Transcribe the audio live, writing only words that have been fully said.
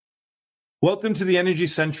Welcome to the Energy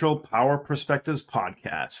Central Power Perspectives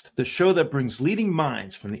podcast, the show that brings leading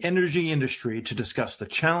minds from the energy industry to discuss the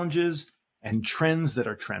challenges and trends that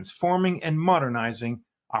are transforming and modernizing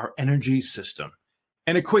our energy system.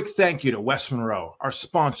 And a quick thank you to West Monroe, our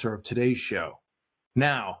sponsor of today's show.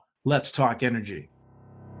 Now, let's talk energy.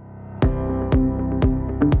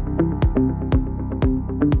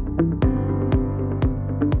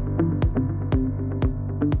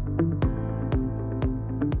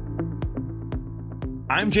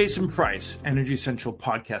 I'm Jason Price, Energy Central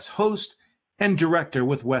podcast host and director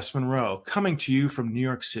with West Monroe, coming to you from New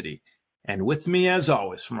York City. And with me, as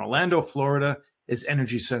always, from Orlando, Florida, is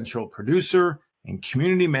Energy Central producer and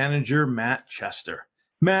community manager, Matt Chester.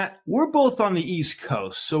 Matt, we're both on the East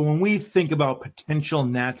Coast, so when we think about potential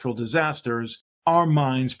natural disasters, our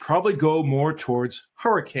minds probably go more towards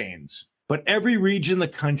hurricanes. But every region in the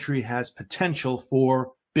country has potential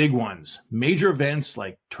for big ones, major events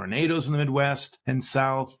like tornadoes in the Midwest and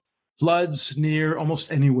South, floods near almost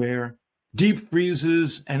anywhere, deep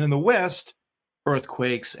freezes, and in the West,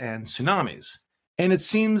 earthquakes and tsunamis. And it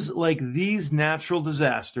seems like these natural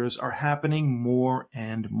disasters are happening more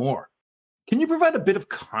and more. Can you provide a bit of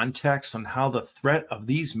context on how the threat of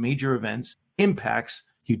these major events impacts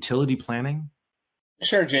utility planning?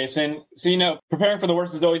 Sure, Jason. So, preparing for the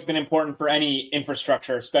worst has always been important for any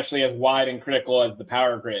infrastructure, especially as wide and critical as the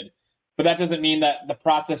power grid. But that doesn't mean that the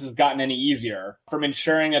process has gotten any easier. From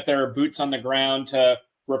ensuring that there are boots on the ground to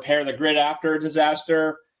repair the grid after a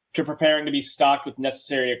disaster, to preparing to be stocked with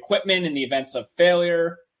necessary equipment in the events of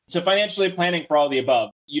failure, to financially planning for all the above.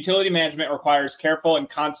 Utility management requires careful and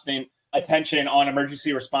constant attention on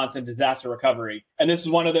emergency response and disaster recovery. And this is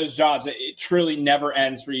one of those jobs that it truly never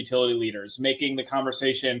ends for utility leaders, making the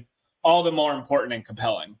conversation all the more important and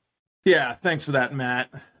compelling. Yeah, thanks for that, Matt.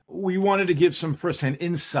 We wanted to give some firsthand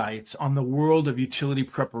insights on the world of utility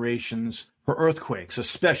preparations for earthquakes,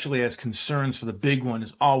 especially as concerns for the big one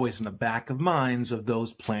is always in the back of minds of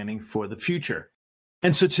those planning for the future.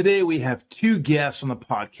 And so today we have two guests on the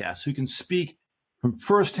podcast who can speak from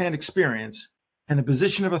firsthand experience and a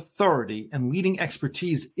position of authority and leading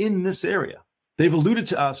expertise in this area. They've alluded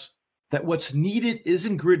to us that what's needed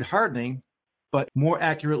isn't grid hardening, but more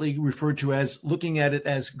accurately referred to as looking at it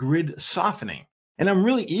as grid softening. And I'm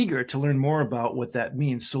really eager to learn more about what that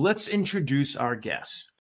means. So let's introduce our guests.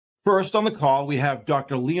 First on the call, we have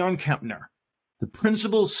Dr. Leon Kempner, the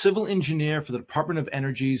principal civil engineer for the Department of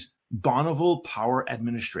Energy's Bonneville Power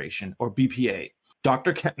Administration, or BPA.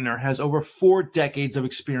 Dr. Kempner has over 4 decades of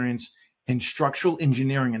experience in structural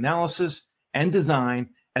engineering analysis and design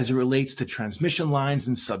as it relates to transmission lines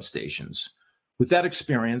and substations. With that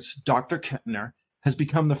experience, Dr. Kempner has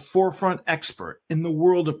become the forefront expert in the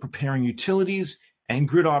world of preparing utilities and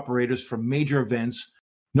grid operators for major events,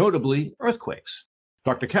 notably earthquakes.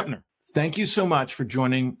 Dr. Kempner, thank you so much for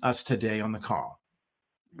joining us today on the call.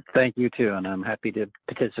 Thank you too, and I'm happy to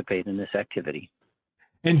participate in this activity.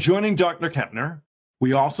 And joining Dr. Kempner,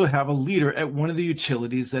 we also have a leader at one of the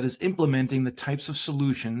utilities that is implementing the types of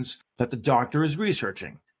solutions that the doctor is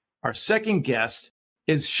researching. Our second guest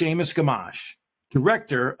is Seamus Gamache,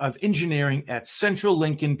 Director of Engineering at Central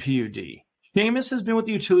Lincoln PUD. Seamus has been with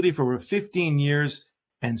the utility for over 15 years,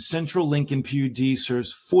 and Central Lincoln PUD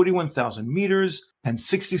serves 41,000 meters and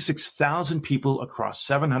 66,000 people across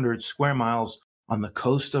 700 square miles on the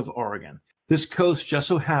coast of Oregon. This coast just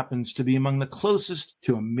so happens to be among the closest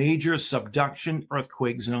to a major subduction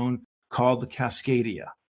earthquake zone called the Cascadia.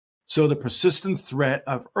 So the persistent threat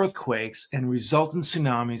of earthquakes and resultant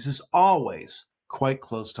tsunamis is always quite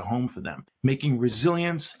close to home for them, making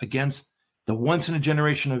resilience against the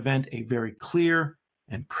once-in-a-generation event a very clear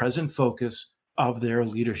and present focus of their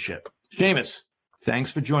leadership. Seamus,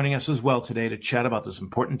 thanks for joining us as well today to chat about this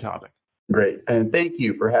important topic. Great, and thank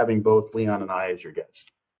you for having both Leon and I as your guests.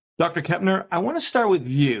 Dr. Kempner, I want to start with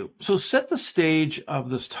you. So set the stage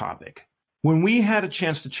of this topic. When we had a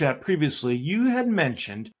chance to chat previously, you had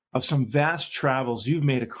mentioned of some vast travels you've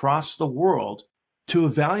made across the world to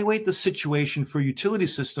evaluate the situation for utility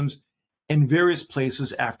systems in various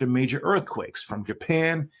places after major earthquakes, from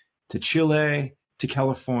Japan to Chile to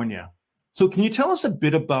California. So can you tell us a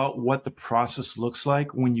bit about what the process looks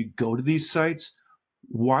like when you go to these sites?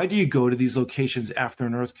 Why do you go to these locations after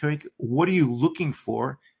an earthquake? What are you looking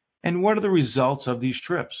for? And what are the results of these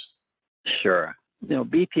trips? Sure.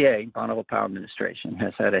 BPA, Bonneville Power Administration,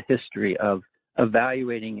 has had a history of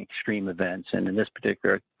evaluating extreme events. And in this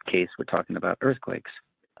particular case, we're talking about earthquakes.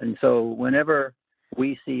 And so whenever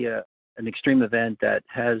we see an extreme event that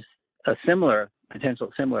has a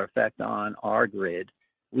potential similar effect on our grid,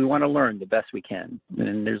 we want to learn the best we can.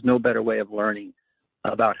 And there's no better way of learning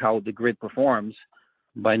about how the grid performs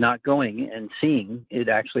by not going and seeing it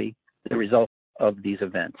actually the result of these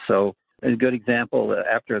events. So a good example,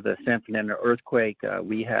 after the San Fernando earthquake,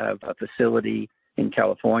 we have a facility in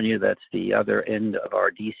California that's the other end of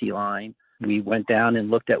our DC line. We went down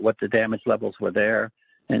and looked at what the damage levels were there,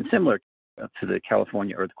 and similar to the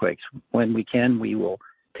California earthquakes, when we can, we will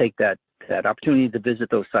take that opportunity to visit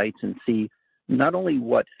those sites and see not only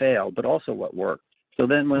what failed, but also what worked. So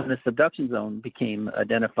then when the subduction zone became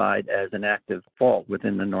identified as an active fault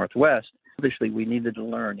within the Northwest, obviously we needed to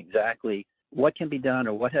learn exactly what can be done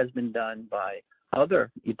or what has been done by other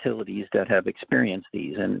utilities that have experienced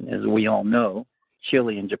these. And as we all know,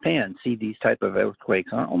 Chile and Japan see these type of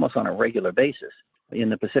earthquakes almost on a regular basis. In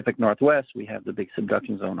the Pacific Northwest, we have the big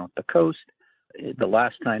subduction zone off the coast. The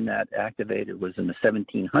last time that activated was in the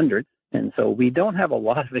 1700s. And so we don't have a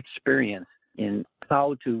lot of experience in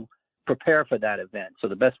how to prepare for that event. So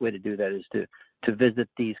the best way to do that is to visit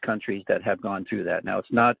these countries that have gone through that. Now,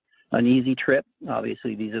 it's not an easy trip.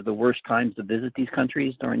 Obviously, these are the worst times to visit these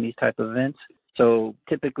countries during these type of events. So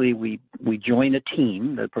typically we join a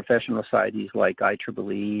team, the professional societies like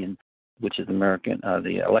IEEE, and which is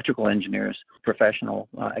the Electrical Engineers Professional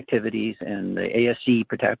Activities, and the ASC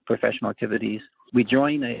Professional Activities. We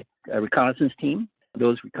join a reconnaissance team.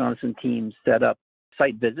 Those reconnaissance teams set up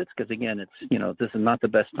site visits, because again, this is not the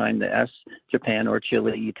best time to ask Japan or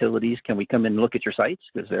Chile utilities, can we come in and look at your sites,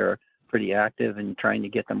 because they're pretty active in trying to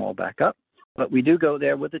get them all back up. But we do go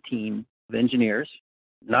there with a team of engineers,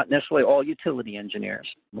 not necessarily all utility engineers.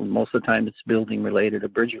 Most of the time it's building related or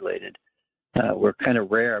bridge related. We're kind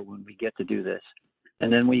of rare when we get to do this.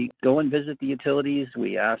 And then we go and visit the utilities.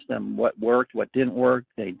 We ask them what worked, what didn't work.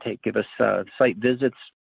 They give us site visits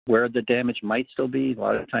where the damage might still be. A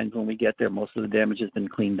lot of times when we get there, most of the damage has been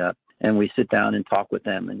cleaned up. And we sit down and talk with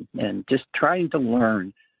them and just trying to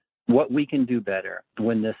learn what we can do better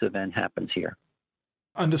when this event happens here.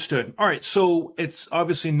 Understood. All right. So it's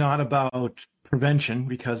obviously not about prevention,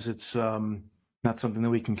 because it's not something that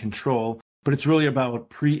we can control, but it's really about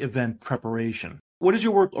pre-event preparation. What does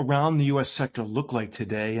your work around the U.S. sector look like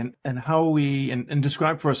today, and how are we, and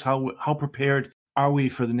describe for us how prepared are we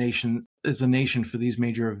for the nation, as a nation, for these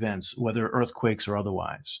major events, whether earthquakes or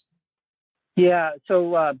otherwise? Yeah.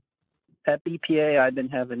 So at BPA, I've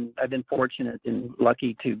been fortunate and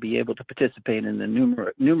lucky to be able to participate in the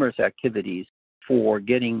numerous activities for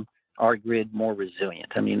getting our grid more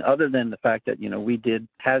resilient. I mean, other than the fact that, we did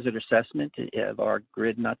hazard assessment of our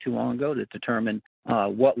grid not too long ago to determine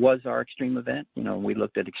what was our extreme event. We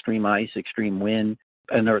looked at extreme ice, extreme wind,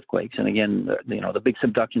 and earthquakes. And again, the big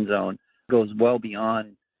subduction zone goes well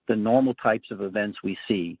beyond the normal types of events we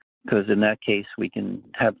see, because in that case, we can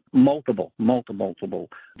have multiple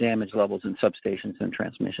damage levels in substations and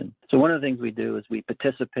transmission. So one of the things we do is we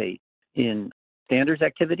participate in standards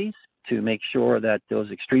activities to make sure that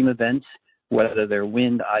those extreme events, whether they're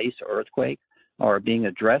wind, ice, or earthquake, are being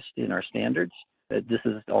addressed in our standards. This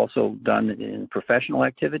is also done in professional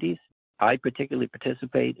activities. I particularly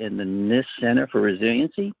participate in the NIST Center for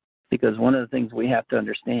Resiliency, because one of the things we have to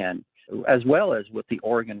understand, as well as with the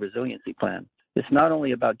Oregon Resiliency Plan, it's not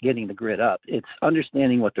only about getting the grid up, it's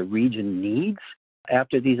understanding what the region needs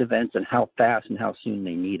after these events and how fast and how soon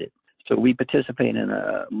they need it. So we participate in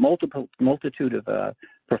a multitude of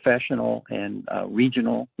professional and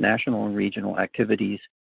national and regional activities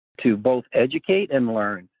to both educate and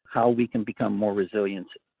learn how we can become more resilient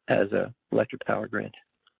as an electric power grid.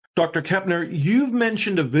 Dr. Kepner, you've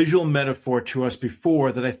mentioned a visual metaphor to us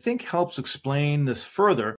before that I think helps explain this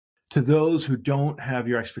further to those who don't have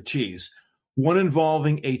your expertise, one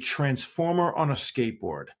involving a transformer on a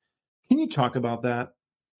skateboard. Can you talk about that?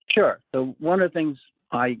 Sure. So one of the things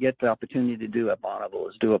I get the opportunity to do at Bonneville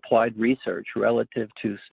is do applied research relative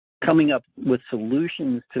to coming up with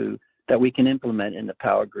solutions that we can implement in the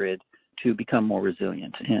power grid to become more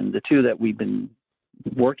resilient. And the two that we've been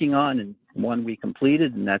working on, and one we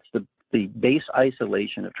completed, and that's the base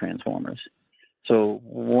isolation of transformers. So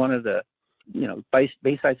one of the,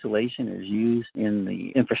 base isolation is used in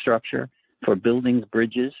the infrastructure for buildings,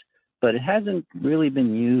 bridges, but it hasn't really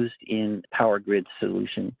been used in power grid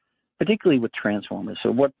solution, particularly with transformers. So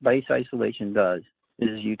what base isolation does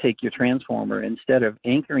is you take your transformer, instead of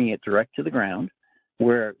anchoring it direct to the ground,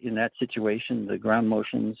 where in that situation the ground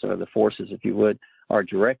motions, or the forces, if you would, are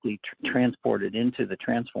directly transported into the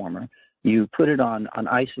transformer, you put it on an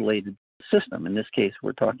isolated system. In this case,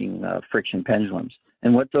 we're talking friction pendulums.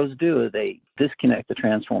 And what those do is they disconnect the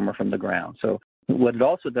transformer from the ground. So what it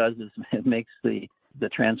also does is it makes the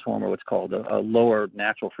transformer what's called a lower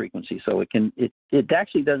natural frequency. So it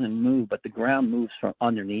actually doesn't move, but the ground moves from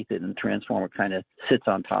underneath it, and the transformer kind of sits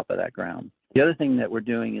on top of that ground. The other thing that we're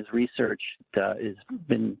doing is research that has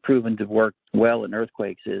been proven to work well in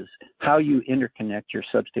earthquakes is how you interconnect your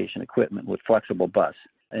substation equipment with flexible bus.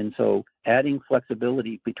 And so adding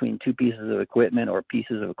flexibility between two pieces of equipment or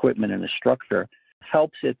pieces of equipment in a structure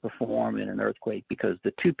helps it perform in an earthquake because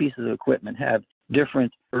the two pieces of equipment have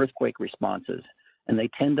different earthquake responses and they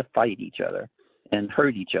tend to fight each other and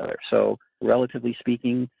hurt each other. So relatively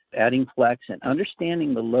speaking, adding flex and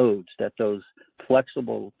understanding the loads that those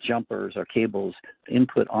flexible jumpers or cables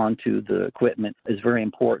input onto the equipment is very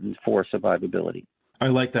important for survivability. I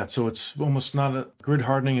like that. So it's almost not a grid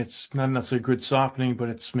hardening. It's not necessarily grid softening, but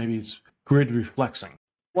it's grid reflexing.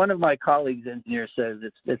 One of my colleagues, engineers, says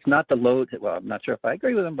it's not the loads. Well, I'm not sure if I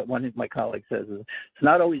agree with him, but one of my colleagues says it's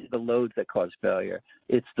not always the loads that cause failure.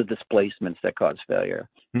 It's the displacements that cause failure.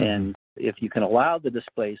 Mm-hmm. And if you can allow the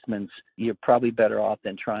displacements, you're probably better off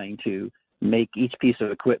than trying to make each piece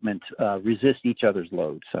of equipment resist each other's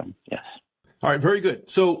load. So, yes. All right, very good.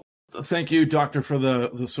 So thank you, Doctor, for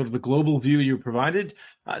the sort of the global view you provided.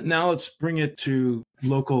 Now let's bring it to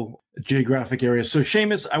local geographic areas. So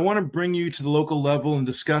Seamus, I want to bring you to the local level and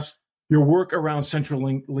discuss your work around Central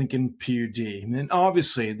Lincoln PUD. And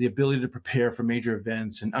obviously, the ability to prepare for major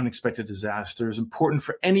events and unexpected disasters is important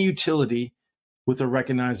for any utility with a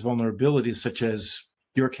recognized vulnerability, such as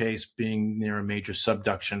your case being near a major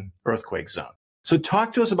subduction earthquake zone. So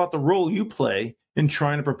talk to us about the role you play in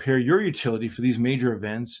trying to prepare your utility for these major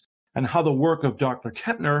events and how the work of Dr.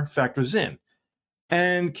 Kempner factors in.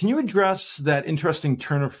 And can you address that interesting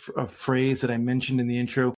turn of phrase that I mentioned in the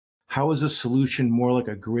intro? How is this solution more like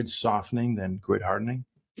a grid softening than grid hardening?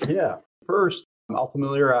 Yeah. First, I'll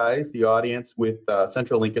familiarize the audience with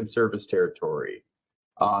Central Lincoln Service Territory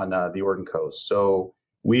on the Oregon coast. So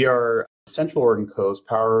we are Central Oregon Coast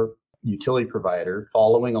power utility provider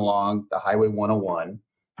following along the Highway 101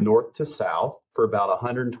 north to south for about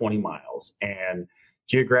 120 miles. And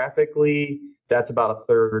geographically, that's about a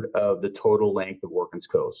third of the total length of Oregon's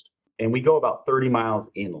coast. And we go about 30 miles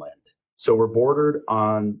inland. So we're bordered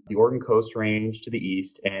on the Oregon Coast Range to the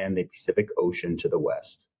east and the Pacific Ocean to the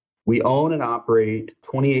west. We own and operate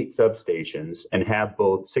 28 substations and have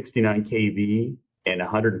both 69 kV and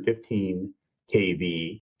 115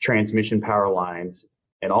 kV transmission power lines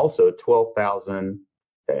and also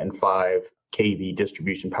 12,005 kV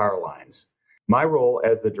distribution power lines. My role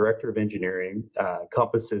as the Director of Engineering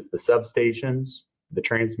encompasses the substations, the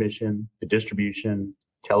transmission, the distribution,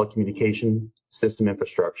 telecommunication system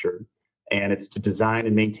infrastructure, and it's to design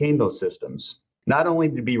and maintain those systems, not only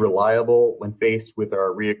to be reliable when faced with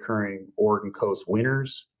our reoccurring Oregon coast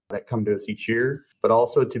winters that come to us each year, but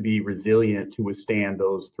also to be resilient to withstand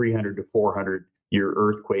those 300 to 400 year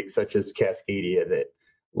earthquakes such as Cascadia that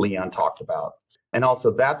Leon talked about. And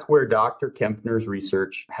also that's where Dr. Kempner's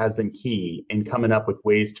research has been key in coming up with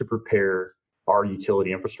ways to prepare our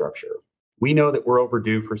utility infrastructure. We know that we're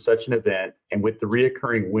overdue for such an event, and with the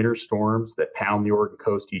reoccurring winter storms that pound the Oregon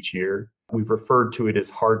coast each year, we've referred to it as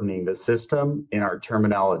hardening the system in our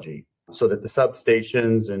terminology so that the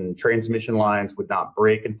substations and transmission lines would not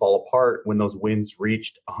break and fall apart when those winds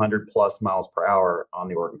reached 100 plus miles per hour on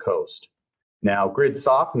the Oregon coast. Now, grid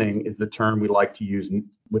softening is the term we like to use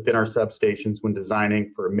within our substations when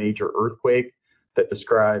designing for a major earthquake that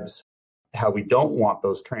describes how we don't want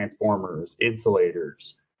those transformers,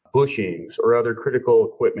 insulators, bushings, or other critical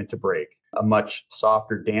equipment to break. A much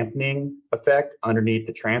softer dampening effect underneath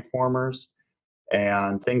the transformers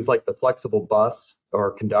and things like the flexible bus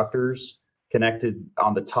or conductors connected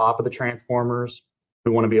on the top of the transformers.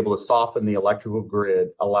 We want to be able to soften the electrical grid,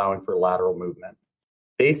 allowing for lateral movement.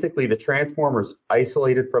 Basically, the transformer is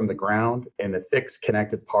isolated from the ground and the fixed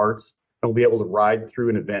connected parts, and we'll be able to ride through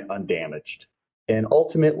an event undamaged. And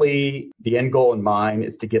ultimately, the end goal in mind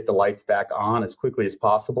is to get the lights back on as quickly as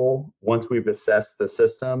possible once we've assessed the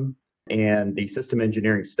system and the system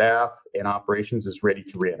engineering staff and operations is ready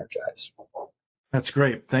to re-energize. That's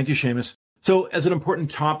great. Thank you, Seamus. So as an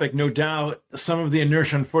important topic, no doubt, some of the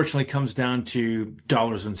inertia unfortunately comes down to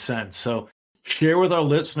dollars and cents. So share with our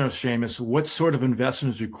listeners, Seamus, what sort of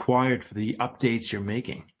investment is required for the updates you're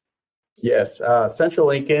making? Yes, Central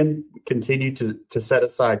Lincoln continue to set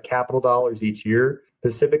aside capital dollars each year,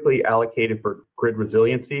 specifically allocated for grid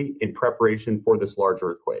resiliency in preparation for this large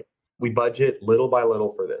earthquake. We budget little by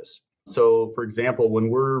little for this. So, for example, when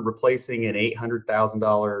we're replacing an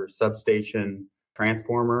 $800,000 substation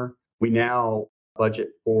transformer, we now budget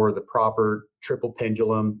for the proper triple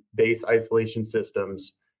pendulum base isolation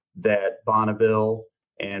systems that Bonneville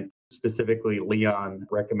and specifically Leon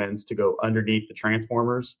recommends to go underneath the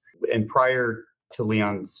transformers. And prior to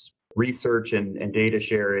Leon's research and data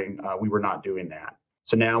sharing, we were not doing that.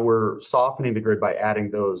 So now we're softening the grid by adding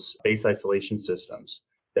those base isolation systems.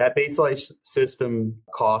 That base isolation system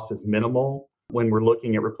cost is minimal when we're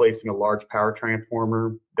looking at replacing a large power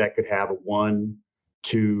transformer that could have a 1,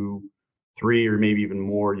 2, 3, or maybe even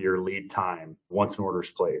more year lead time once an order is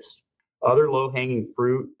placed. Other low-hanging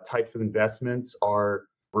fruit types of investments are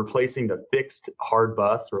replacing the fixed hard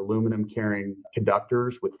bus or aluminum carrying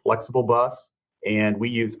conductors with flexible bus. And we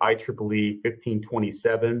use IEEE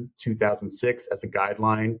 1527 2006 as a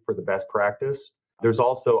guideline for the best practice. There's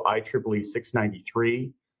also IEEE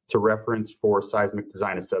 693 to reference for seismic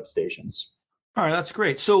design of substations. All right, that's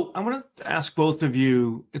great. So I want to ask both of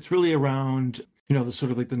you, it's really around, the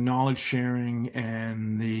sort of like the knowledge sharing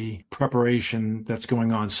and the preparation that's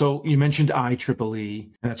going on. So you mentioned IEEE,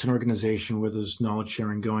 that's an organization where there's knowledge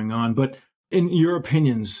sharing going on. But in your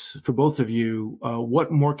opinions, for both of you,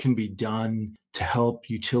 what more can be done to help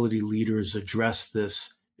utility leaders address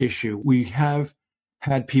this issue? We have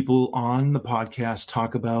had people on the podcast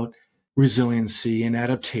talk about resiliency and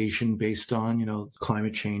adaptation based on,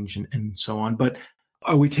 climate change and so on. But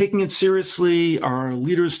are we taking it seriously? Are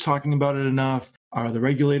leaders talking about it enough? Are the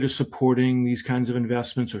regulators supporting these kinds of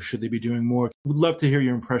investments, or should they be doing more? We'd love to hear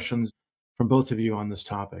your impressions from both of you on this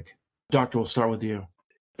topic. Doctor, we'll start with you.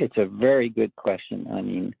 It's a very good question. I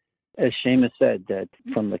mean, as Seamus said, that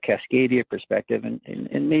from the Cascadia perspective,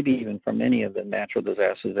 and maybe even from any of the natural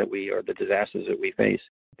disasters the disasters that we face,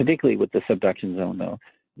 particularly with the subduction zone, though,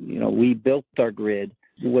 we built our grid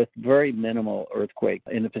with very minimal earthquake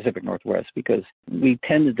in the Pacific Northwest because we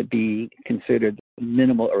tended to be considered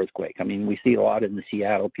minimal earthquake. I mean, we see a lot in the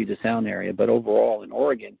Seattle, Puget Sound area, but overall in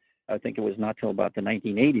Oregon, I think it was not till about the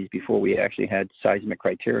 1980s before we actually had seismic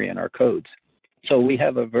criteria in our codes. So we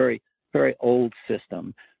have a very, very old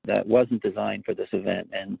system that wasn't designed for this event,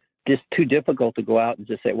 and just too difficult to go out and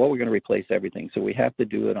just say, well, we're going to replace everything. So we have to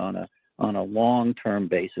do it on a long-term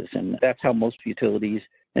basis, and that's how most utilities,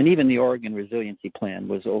 and even the Oregon Resiliency Plan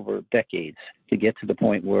was over decades to get to the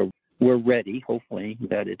point where we're ready, hopefully,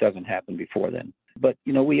 that it doesn't happen before then. But,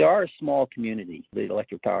 we are a small community, the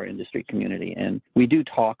electric power industry community, and we do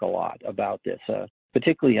talk a lot about this,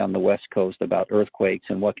 particularly on the West Coast, about earthquakes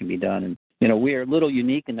and what can be done. And we are a little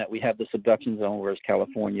unique in that we have the subduction zone, whereas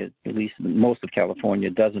California, at least most of California,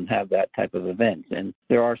 doesn't have that type of event. And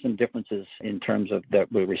there are some differences in terms of the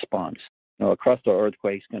response. A crustal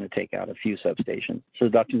earthquake is going to take out a few substations.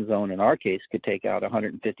 Subduction zone, in our case, could take out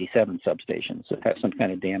 157 substations. So it has some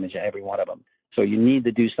kind of damage to every one of them. So you need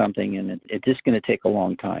to do something, and it's just going to take a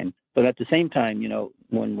long time. But at the same time,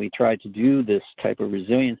 when we try to do this type of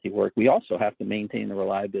resiliency work, we also have to maintain the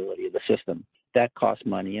reliability of the system. That costs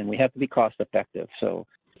money, and we have to be cost effective. So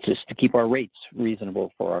just to keep our rates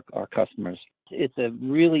reasonable for our customers. It's a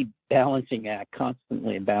really balancing act,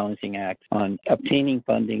 constantly a balancing act on obtaining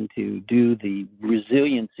funding to do the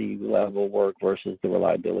resiliency level work versus the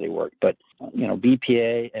reliability work. But,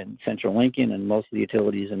 BPA and Central Lincoln and most of the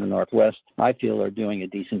utilities in the Northwest, I feel, are doing a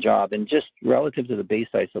decent job. And just relative to the base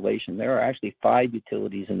isolation, there are actually 5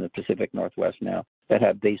 utilities in the Pacific Northwest now that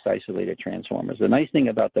have base isolated transformers. The nice thing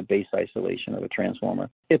about the base isolation of a transformer,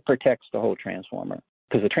 it protects the whole transformer,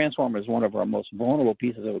 because the transformer is one of our most vulnerable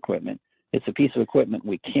pieces of equipment. It's a piece of equipment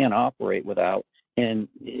we can't operate without. And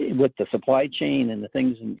with the supply chain and the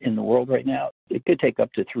things in the world right now, it could take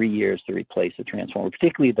up to 3 years to replace a transformer,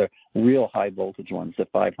 particularly the real high voltage ones, the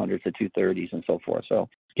 500s, the 230s, and so forth. So,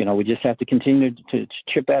 we just have to continue to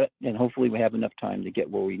chip at it, and hopefully we have enough time to get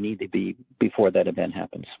where we need to be before that event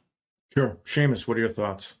happens. Sure. Seamus, what are your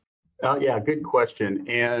thoughts? Yeah, good question.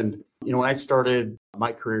 And, when I started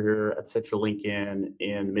my career here at Central Lincoln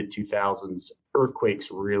in the mid-2000s, earthquakes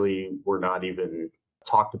really were not even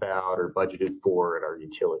talked about or budgeted for at our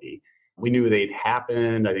utility. We knew they'd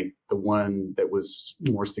happened. I think the one that was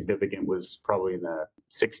more significant was probably in the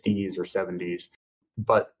 60s or 70s.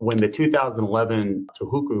 But when the 2011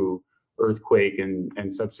 Tohoku earthquake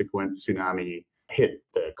and subsequent tsunami hit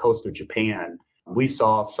the coast of Japan, we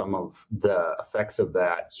saw some of the effects of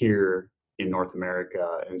that here in North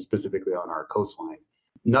America and specifically on our coastline.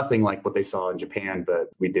 Nothing like what they saw in Japan, but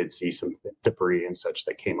we did see some debris and such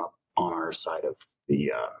that came up on our side of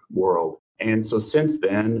the world. And so since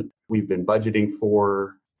then, we've been budgeting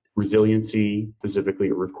for resiliency, specifically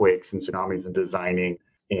earthquakes and tsunamis, and designing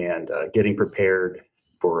and getting prepared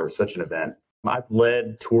for such an event. I've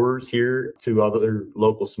led tours here to other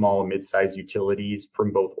local small and mid-sized utilities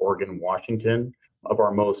from both Oregon and Washington of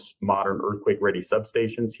our most modern earthquake-ready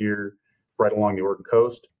substations here right along the Oregon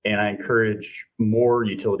coast. And I encourage more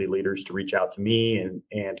utility leaders to reach out to me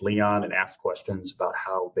and Leon and ask questions about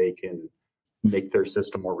how they can make their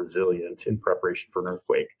system more resilient in preparation for an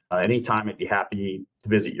earthquake. Anytime I'd be happy to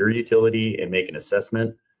visit your utility and make an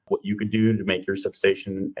assessment what you could do to make your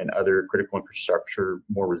substation and other critical infrastructure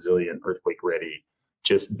more resilient, earthquake ready,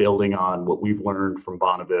 just building on what we've learned from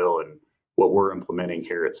Bonneville and what we're implementing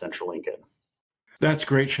here at Central Lincoln. That's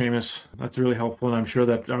great, Seamus. That's really helpful. And I'm sure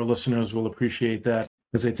that our listeners will appreciate that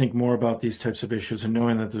as they think more about these types of issues and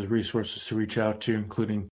knowing that there's resources to reach out to,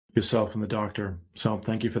 including yourself and the doctor. So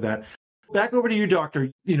thank you for that. Back over to you, Doctor.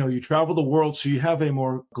 You travel the world, so you have a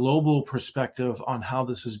more global perspective on how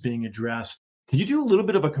this is being addressed. Can you do a little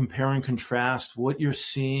bit of a compare and contrast what you're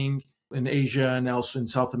seeing in Asia and else in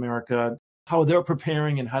South America, how they're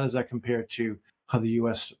preparing, and how does that compare to how the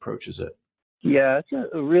U.S. approaches it? Yeah,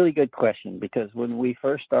 it's a really good question, because when we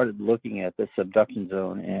first started looking at the subduction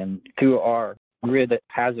zone and through our grid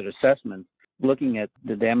hazard assessment, looking at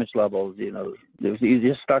the damage levels, you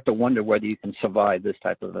just start to wonder whether you can survive this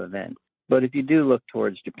type of event. But if you do look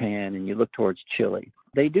towards Japan and you look towards Chile,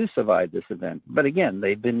 they do survive this event. But again,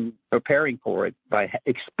 they've been preparing for it by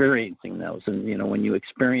experiencing those. And, when you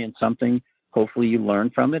experience something, hopefully you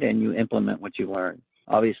learn from it and you implement what you learn.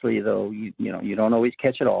 Obviously, though, you don't always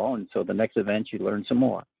catch it all. And so the next event, you learn some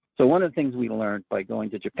more. So one of the things we learned by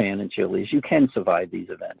going to Japan and Chile is you can survive these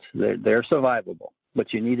events. They're survivable,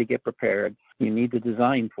 but you need to get prepared. You need to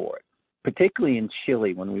design for it. Particularly in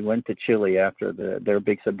Chile, when we went to Chile after their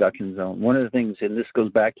big subduction zone, one of the things, and this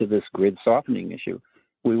goes back to this grid softening issue,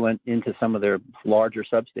 we went into some of their larger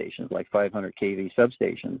substations, like 500 kV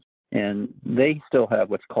substations, and they still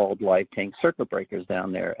have what's called live tank circuit breakers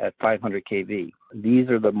down there at 500 kV. These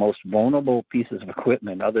are the most vulnerable pieces of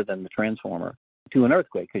equipment other than the transformer to an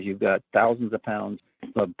earthquake, because you've got thousands of pounds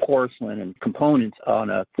of porcelain and components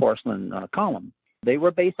on a porcelain column. They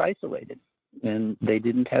were base isolated, and they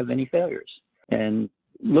didn't have any failures. And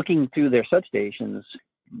looking through their substations,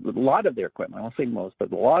 a lot of their equipment, I won't say most,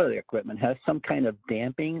 but a lot of their equipment has some kind of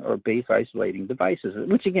damping or base isolating devices,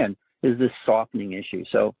 which again is this softening issue.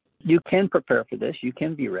 So you can prepare for this. You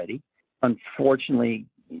can be ready. Unfortunately,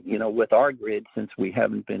 with our grid, since we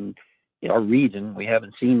haven't been in our region, we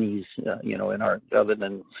haven't seen these, in our, other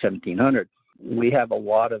than 1700, we have a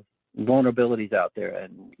lot of vulnerabilities out there,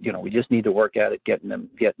 and we just need to work at it, getting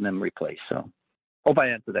them replaced. So hope I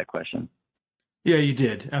answered that question. Yeah, you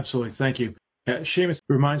did. Absolutely. Thank you. Seamus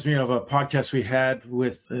reminds me of a podcast we had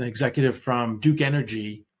with an executive from Duke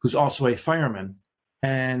Energy, who's also a fireman,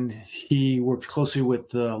 and he worked closely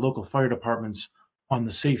with the local fire departments on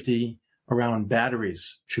the safety around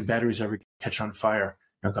batteries, should batteries ever catch on fire,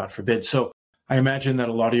 God forbid. So I imagine that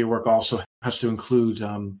a lot of your work also has to include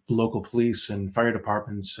local police and fire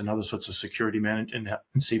departments and other sorts of security and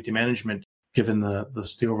safety management, given the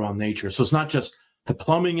overall nature. So it's not just the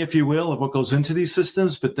plumbing, if you will, of what goes into these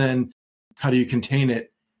systems, but then how do you contain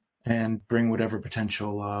it and bring whatever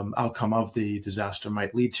potential outcome of the disaster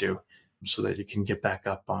might lead to, so that you can get back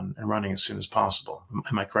up on and running as soon as possible.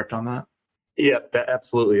 Am I correct on that? Yeah,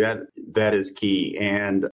 absolutely. That is key.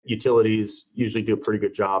 And utilities usually do a pretty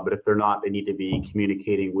good job, but if they're not, they need to be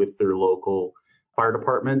communicating with their local fire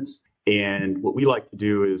departments. And what we like to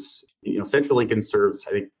do is, Central Lincoln serves,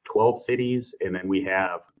 I think, 12 cities, and then we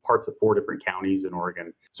have parts of 4 different counties in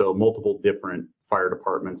Oregon. So multiple different fire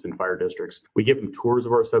departments and fire districts. We give them tours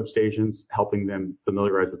of our substations, helping them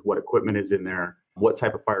familiarize with what equipment is in there, what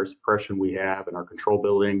type of fire suppression we have in our control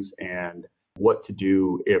buildings, and what to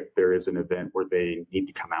do if there is an event where they need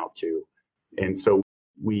to come out to. And so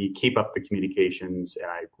we keep up the communications, and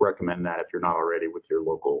I recommend that if you're not already with your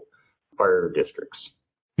local fire districts.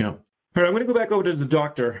 Yeah. All right, I'm going to go back over to the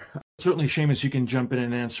doctor. Certainly, Seamus, you can jump in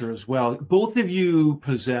and answer as well. Both of you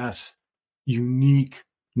possess unique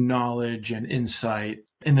knowledge and insight,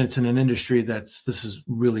 and it's in an industry this is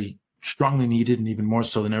really strongly needed, and even more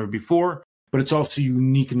so than ever before. But it's also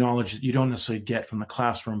unique knowledge that you don't necessarily get from the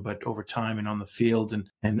classroom, but over time and on the field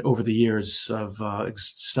and over the years of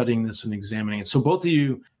studying this and examining it. So both of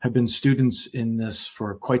you have been students in this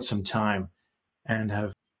for quite some time and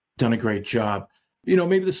have done a great job.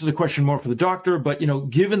 Maybe this is a question more for the doctor, but,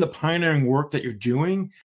 given the pioneering work that you're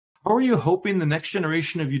doing, how are you hoping the next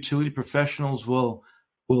generation of utility professionals will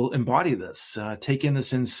embody this, take in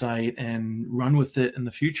this insight and run with it in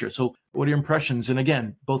the future? So what are your impressions? And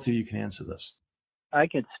again, both of you can answer this. I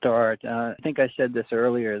could start. I think I said this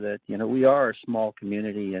earlier that, we are a small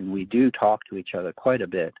community and we do talk to each other quite a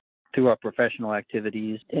bit through our professional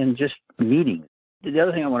activities and just meetings. The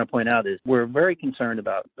other thing I want to point out is we're very concerned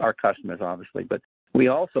about our customers, obviously, but we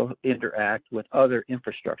also interact with other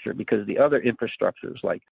infrastructure, because the other infrastructures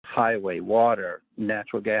like highway, water,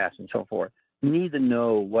 natural gas, and so forth, need to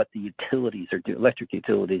know what the utilities are doing, electric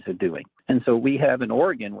utilities are doing. And so we have in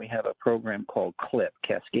Oregon, we have a program called CLIP,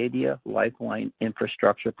 Cascadia Lifeline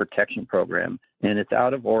Infrastructure Protection Program, and it's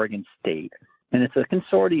out of Oregon State. And it's a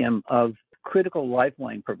consortium of critical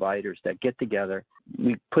lifeline providers that get together.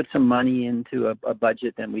 We put some money into a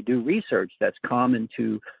budget, and we do research that's common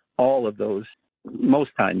to all of those.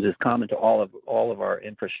 Most times is common to all of our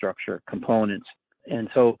infrastructure components. And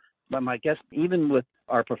so, but my guess, even with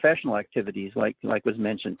our professional activities, like was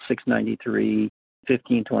mentioned, 693,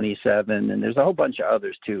 1527, and there's a whole bunch of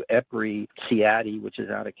others too, EPRI, CIATI, which is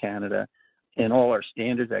out of Canada, and all our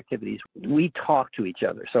standards activities, we talk to each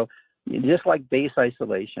other. So just like base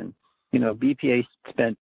isolation, BPA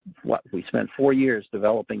spent 4 years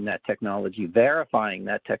developing that technology, verifying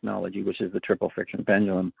that technology, which is the triple friction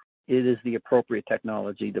pendulum. It is the appropriate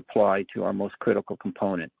technology to apply to our most critical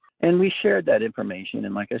component. And we shared that information.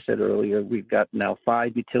 And like I said earlier, we've got now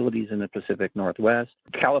 5 utilities in the Pacific Northwest.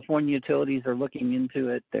 California utilities are looking into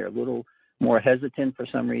it. They're a little more hesitant for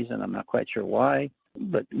some reason. I'm not quite sure why.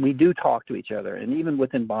 But we do talk to each other. And even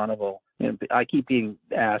within Bonneville, I keep being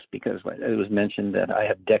asked, because it was mentioned that I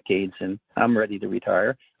have decades and I'm ready to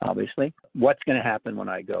retire, obviously. What's going to happen when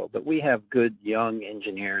I go? But we have good young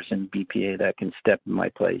engineers in BPA that can step in my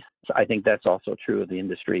place. So I think that's also true of the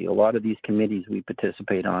industry. A lot of these committees we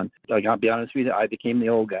participate on, I'll be honest with you, I became the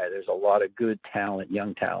old guy. There's a lot of good talent,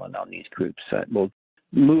 young talent on these groups that will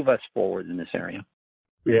move us forward in this area.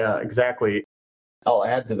 Yeah, exactly. I'll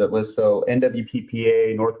add to that list. So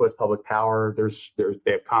NWPPA, Northwest Public Power,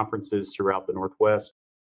 they have conferences throughout the Northwest.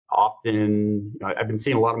 Often, I've been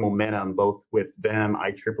seeing a lot of momentum both with them,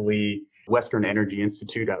 IEEE, Western Energy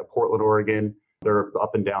Institute out of Portland, Oregon. They're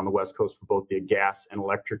up and down the West Coast for both the gas and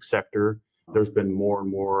electric sector. There's been more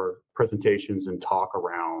and more presentations and talk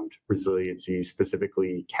around resiliency,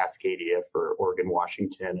 specifically Cascadia for Oregon,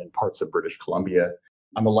 Washington, and parts of British Columbia.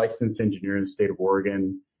 I'm a licensed engineer in the state of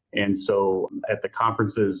Oregon. And so at the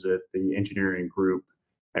conferences at the engineering group,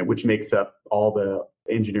 which makes up all the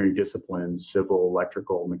engineering disciplines, civil,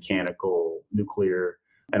 electrical, mechanical, nuclear,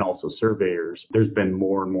 and also surveyors, there's been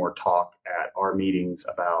more and more talk at our meetings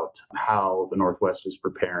about how the Northwest is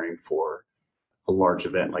preparing for a large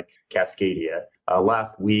event like Cascadia.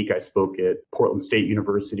 Last week, I spoke at Portland State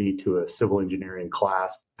University to a civil engineering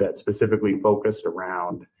class that specifically focused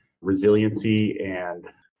around resiliency and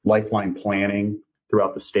lifeline planning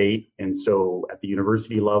throughout the state. And so at the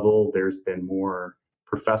university level, there's been more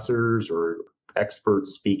professors or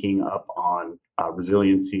experts speaking up on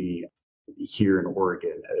resiliency here in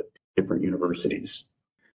Oregon at different universities.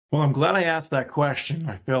 Well, I'm glad I asked that question.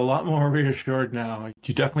 I feel a lot more reassured now.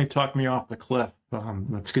 You definitely talked me off the cliff.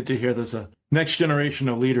 It's good to hear there's a next generation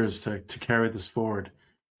of leaders to carry this forward,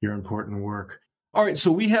 your important work. All right,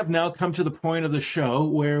 so we have now come to the point of the show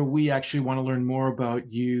where we actually want to learn more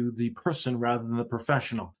about you, the person, rather than the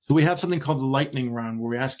professional. So we have something called the lightning round, where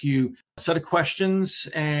we ask you a set of questions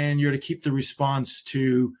and you're to keep the response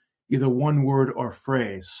to either one word or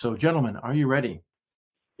phrase. So gentlemen, are you ready?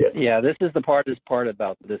 Yeah, this is the hardest part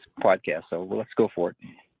about this podcast, so let's go for it.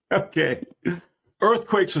 Okay.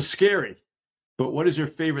 Earthquakes are scary, but what is your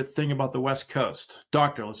favorite thing about the West Coast?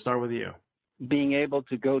 Doctor, let's start with you. Being able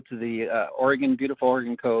to go to the beautiful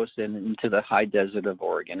Oregon coast and into the high desert of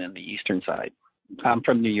Oregon and the eastern side. I'm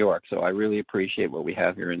from New York, so I really appreciate what we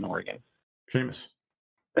have here in Oregon. Seamus.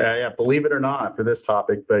 Yeah, believe it or not for this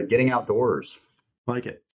topic, but getting outdoors. Like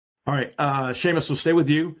it. All right, Seamus, we'll stay with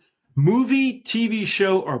you. Movie, TV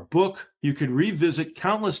show, or book you could revisit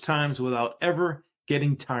countless times without ever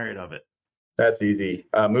getting tired of it. That's easy.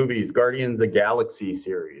 Movies, Guardians of the Galaxy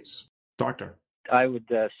series. Doctor. I would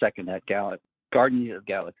second that. Guardians of the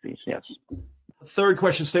Galaxy, yes. Third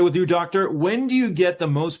question, stay with you, Doctor. When do you get the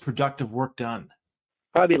most productive work done?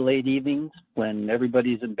 Probably late evenings when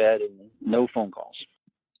everybody's in bed and no phone calls.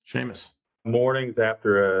 Seamus. Mornings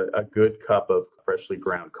after a good cup of freshly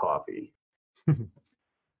ground coffee.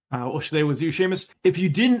 We'll stay with you, Seamus. If you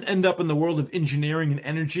didn't end up in the world of engineering and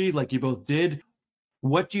energy like you both did,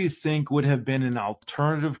 what do you think would have been an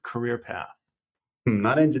alternative career path?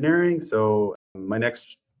 Not engineering, so my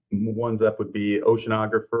next ones up would be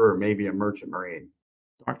oceanographer or maybe a merchant marine.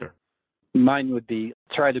 Doctor. Mine would be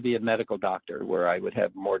try to be a medical doctor where I would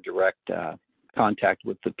have more direct contact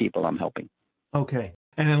with the people I'm helping. Okay.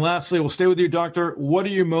 And then lastly, we'll stay with you, Doctor. What are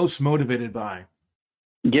you most motivated by?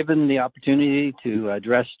 Given the opportunity to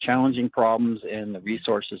address challenging problems and the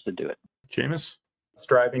resources to do it. Seamus?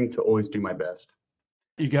 Striving to always do my best.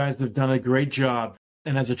 You guys have done a great job.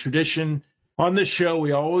 And as a tradition on this show,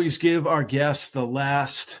 we always give our guests the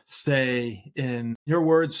last say in your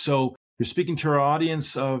words. So you're speaking to our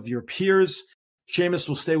audience of your peers. Seamus,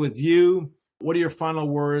 will stay with you. what are your final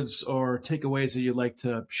words or takeaways that you'd like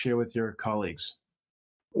to share with your colleagues?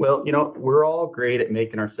 Well, we're all great at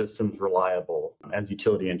making our systems reliable as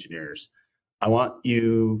utility engineers. I want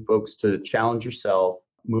you folks to challenge yourself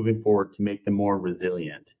moving forward to make them more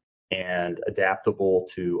resilient and adaptable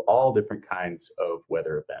to all different kinds of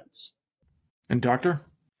weather events. And Doctor?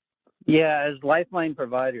 Yeah, as lifeline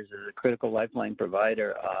providers, as a critical lifeline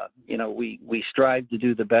provider, we strive to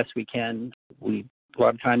do the best we can. A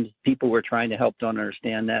lot of times people we're trying to help don't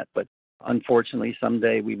understand that, but unfortunately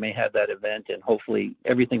someday we may have that event, and hopefully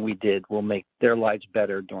everything we did will make their lives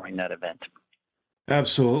better during that event.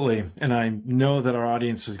 Absolutely. And I know that our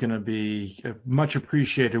audience is going to be much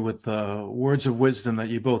appreciated with the words of wisdom that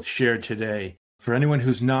you both shared today. For anyone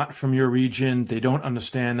who's not from your region, they don't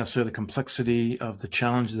understand necessarily the complexity of the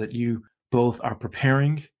challenges that you both are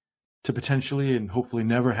preparing to potentially and hopefully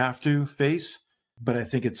never have to face. But I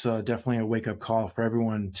think it's definitely a wake-up call for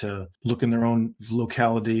everyone to look in their own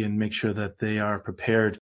locality and make sure that they are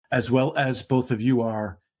prepared, as well as both of you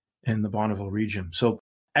are in the Bonneville region. So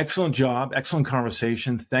excellent job, excellent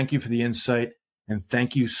conversation. Thank you for the insight, and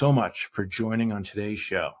thank you so much for joining on today's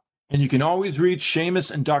show. And you can always reach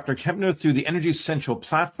Seamus and Dr. Kempner through the Energy Central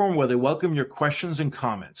platform, where they welcome your questions and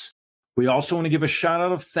comments. We also want to give a shout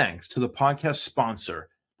out of thanks to the podcast sponsor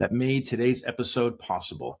that made today's episode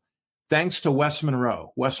possible. Thanks to West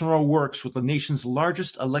Monroe. West Monroe works with the nation's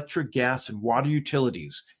largest electric, gas, and water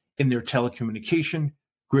utilities in their telecommunication,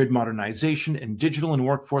 grid modernization, and digital and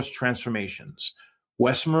workforce transformations.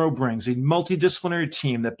 West Monroe brings a multidisciplinary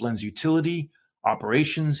team that blends utility,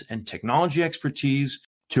 operations, and technology expertise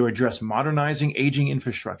to address modernizing aging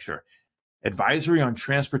infrastructure, advisory on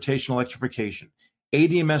transportation electrification,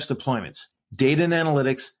 ADMS deployments, data and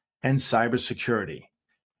analytics, and cybersecurity.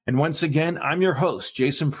 And once again, I'm your host,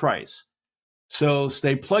 Jason Price. So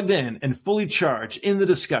stay plugged in and fully charged in the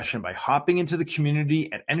discussion by hopping into the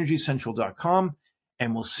community at energycentral.com,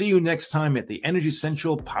 and we'll see you next time at the Energy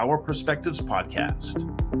Central Power Perspectives podcast.